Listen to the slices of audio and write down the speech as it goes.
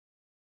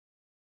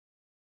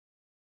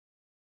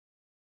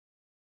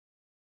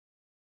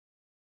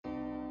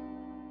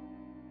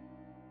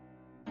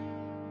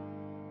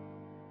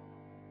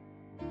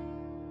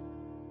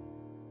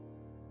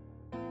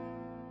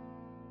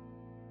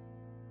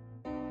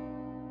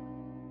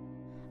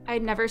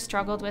I'd never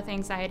struggled with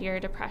anxiety or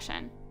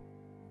depression.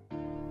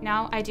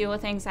 Now I deal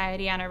with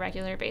anxiety on a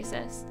regular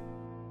basis.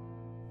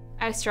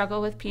 I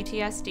struggle with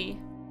PTSD.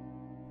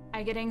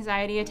 I get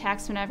anxiety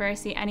attacks whenever I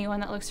see anyone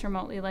that looks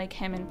remotely like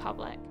him in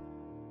public.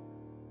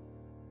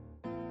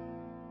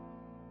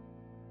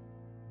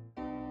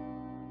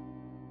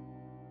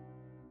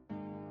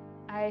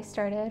 I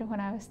started when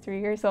I was 3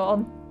 years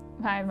old.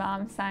 My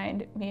mom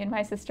signed me and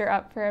my sister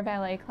up for a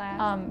ballet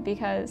class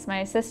because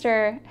my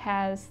sister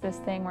has this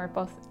thing where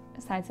both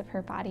sides of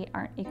her body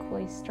aren't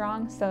equally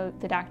strong, so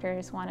the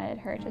doctors wanted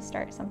her to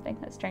start something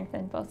that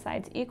strengthened both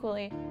sides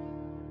equally.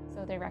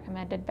 So they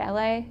recommended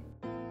ballet.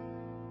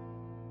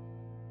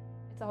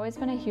 It's always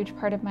been a huge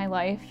part of my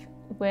life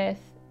with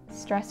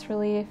stress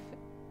relief.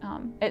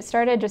 It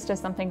started just as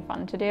something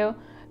fun to do,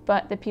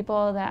 but the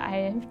people that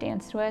I've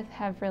danced with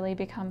have really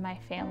become my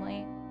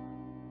family.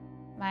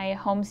 My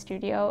home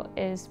studio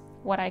is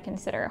what I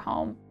consider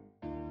home.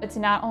 It's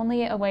not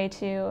only a way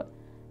to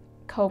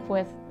cope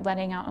with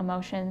letting out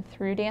emotion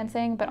through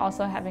dancing, but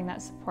also having that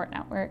support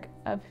network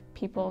of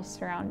people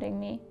surrounding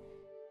me.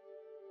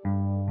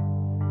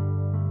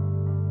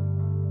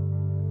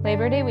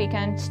 Labor Day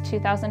weekend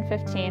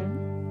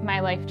 2015, my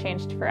life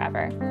changed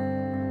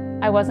forever.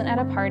 I wasn't at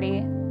a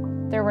party.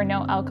 There were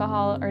no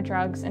alcohol or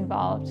drugs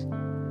involved.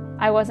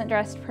 I wasn't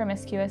dressed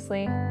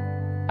promiscuously.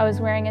 I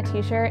was wearing a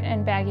t-shirt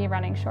and baggy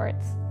running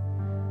shorts.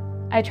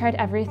 I tried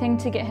everything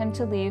to get him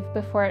to leave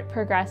before it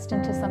progressed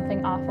into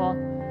something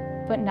awful,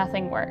 but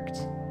nothing worked.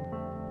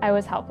 I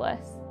was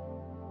helpless.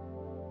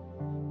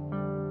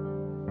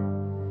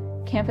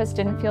 Campus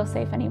didn't feel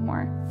safe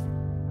anymore.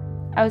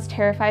 I was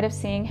terrified of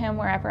seeing him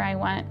wherever I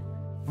went.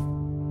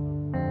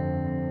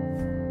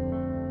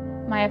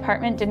 My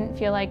apartment didn't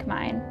feel like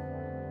mine.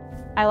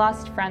 I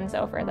lost friends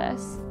over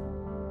this.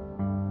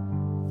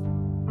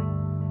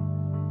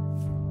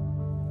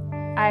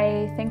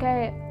 I think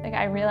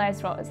I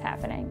realized what was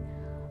happening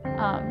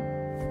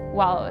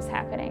while it was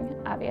happening,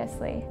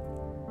 obviously.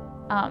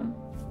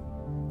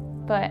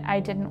 But I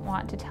didn't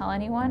want to tell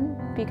anyone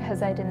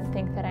because I didn't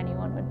think that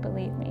anyone would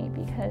believe me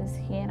because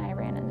he and I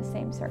ran in the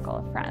same circle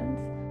of friends.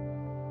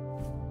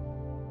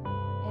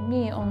 And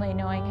me only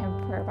knowing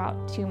him for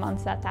about 2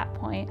 months at that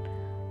point,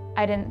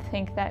 I didn't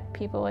think that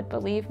people would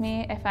believe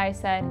me if I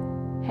said,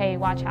 hey,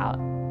 watch out,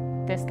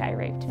 this guy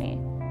raped me.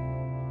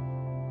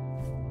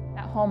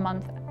 That whole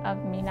month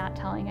of me not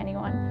telling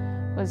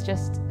anyone was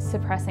just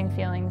suppressing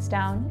feelings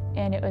down,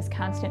 and it was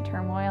constant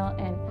turmoil,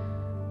 and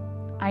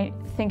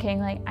thinking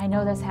like, I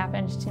know this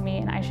happened to me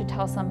and I should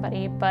tell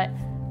somebody, but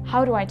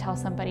how do I tell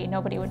somebody?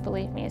 Nobody would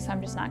believe me, so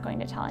I'm just not going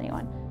to tell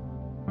anyone.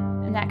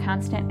 And that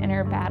constant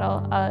inner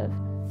battle of,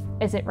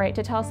 is it right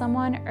to tell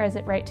someone or is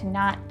it right to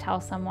not tell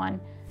someone?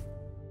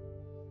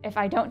 If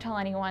I don't tell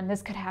anyone,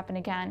 this could happen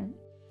again,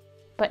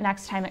 but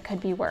next time it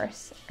could be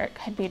worse, or it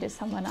could be to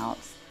someone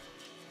else.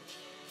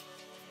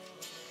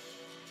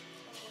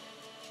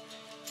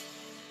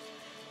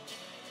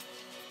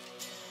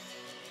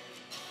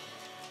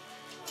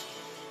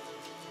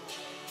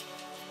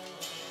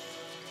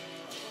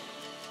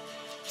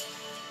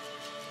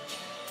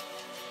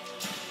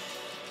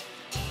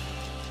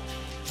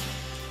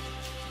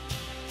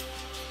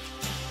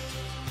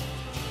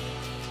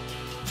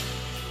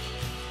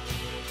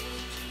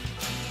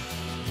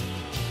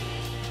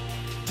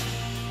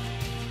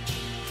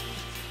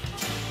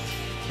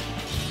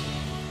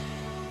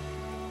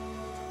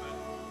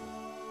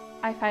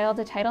 I filed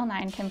a Title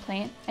IX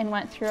complaint and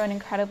went through an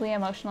incredibly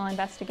emotional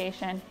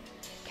investigation,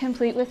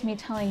 complete with me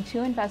telling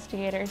 2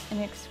 investigators in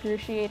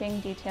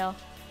excruciating detail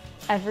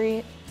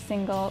every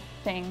single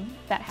thing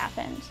that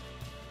happened.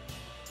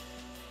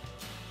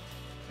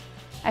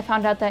 I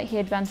found out that he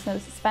had been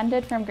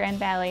suspended from Grand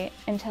Valley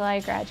until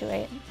I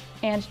graduate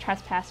and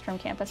trespassed from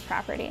campus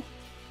property.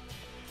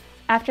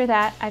 After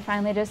that, I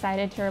finally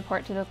decided to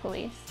report to the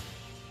police.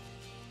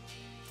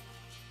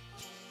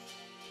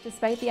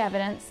 Despite the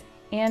evidence,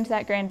 and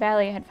that Grand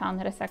Valley had found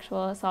that a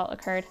sexual assault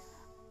occurred,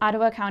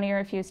 Ottawa County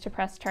refused to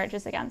press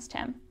charges against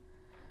him.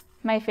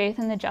 My faith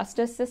in the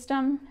justice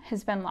system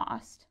has been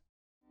lost.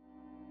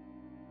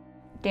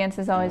 Dance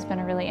has always been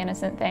a really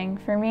innocent thing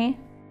for me.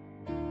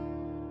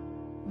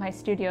 My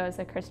studio is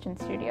a Christian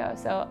studio,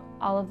 so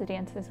all of the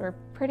dances were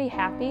pretty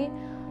happy,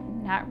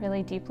 not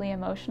really deeply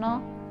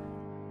emotional.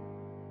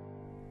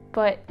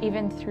 But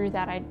even through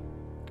that, I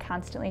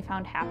constantly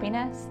found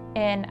happiness,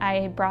 and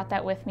I brought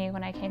that with me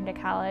when I came to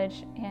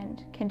college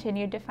and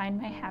continued to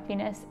find my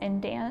happiness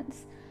in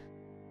dance.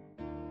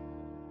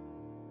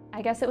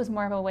 I guess it was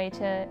more of a way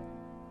to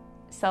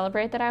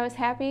celebrate that I was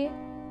happy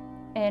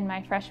in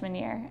my freshman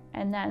year,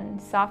 and then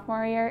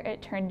sophomore year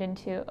it turned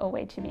into a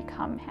way to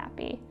become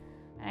happy.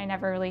 I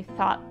never really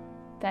thought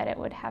that it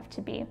would have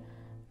to be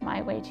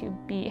my way to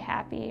be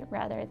happy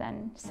rather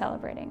than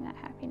celebrating that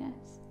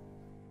happiness.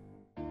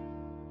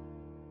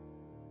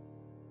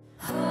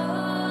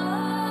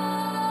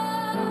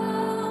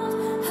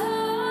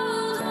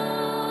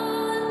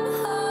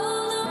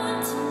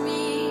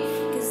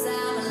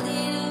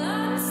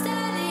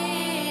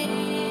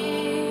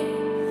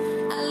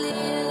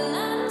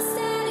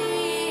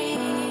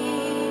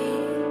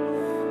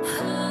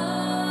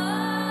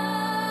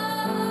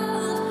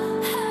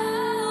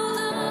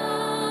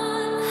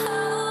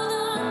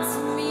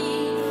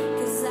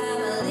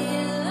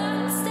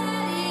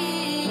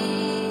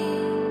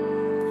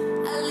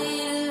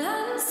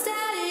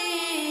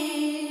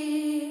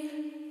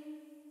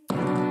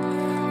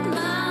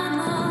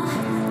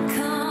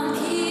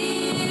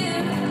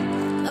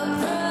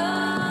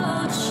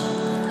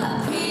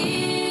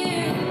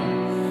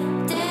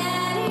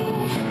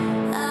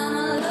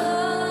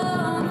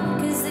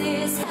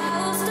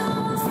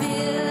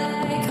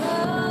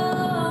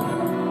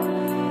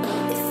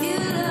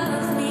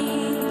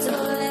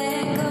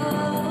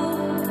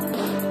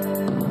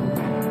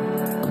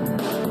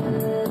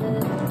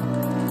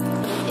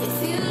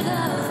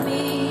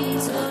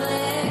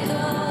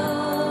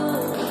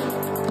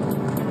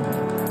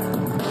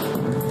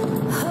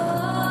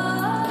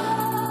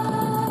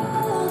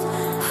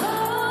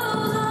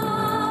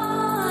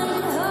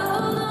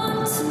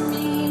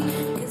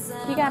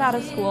 got out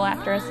of school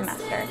after a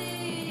semester.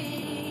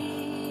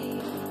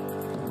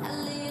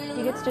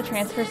 He gets to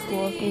transfer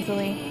schools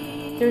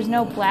easily. There's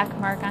no black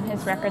mark on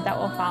his record that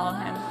will follow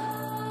him.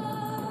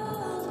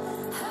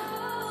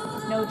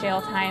 No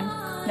jail time,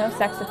 no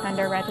sex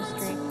offender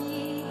registry.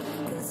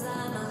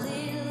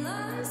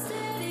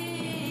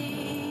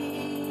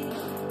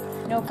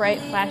 No bright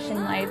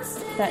flashing lights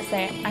that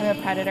say, I'm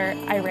a predator,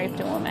 I raped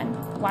a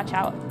woman. Watch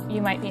out,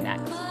 you might be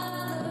next.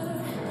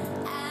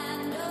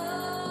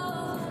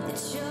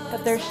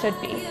 But there should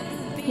be.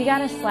 He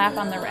got a slap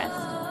on the wrist.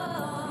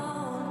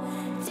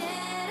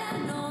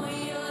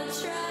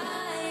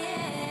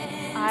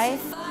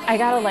 I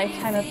got a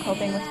lifetime of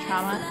coping with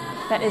trauma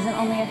that isn't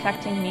only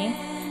affecting me,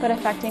 but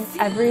affecting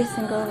every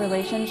single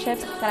relationship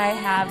that I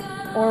have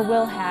or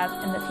will have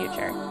in the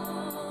future.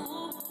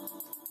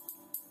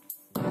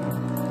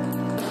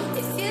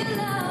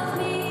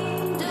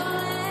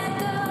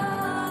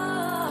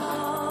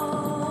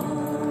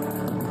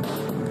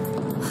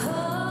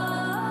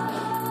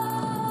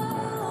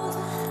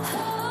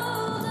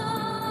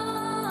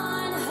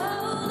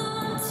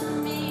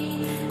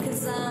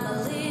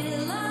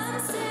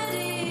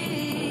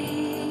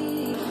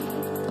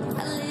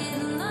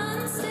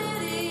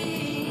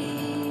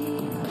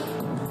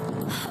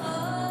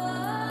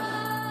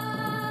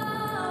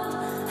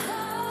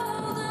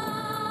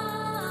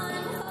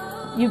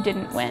 You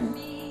didn't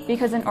win,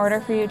 because in order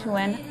for you to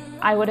win,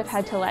 I would have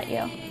had to let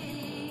you.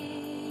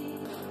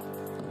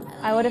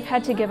 I would have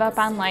had to give up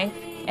on life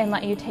and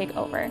let you take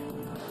over.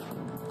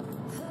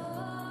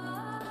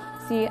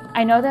 See,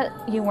 I know that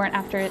you weren't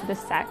after the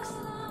sex,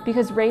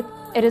 because rape,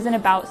 it isn't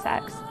about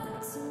sex.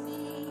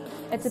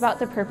 It's about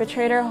the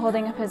perpetrator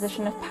holding a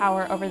position of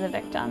power over the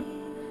victim,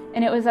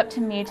 and it was up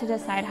to me to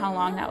decide how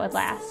long that would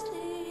last,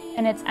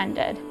 and it's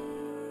ended.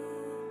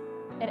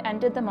 It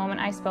ended the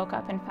moment I spoke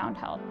up and found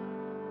help.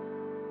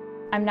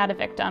 I'm not a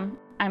victim,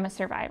 I'm a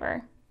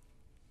survivor.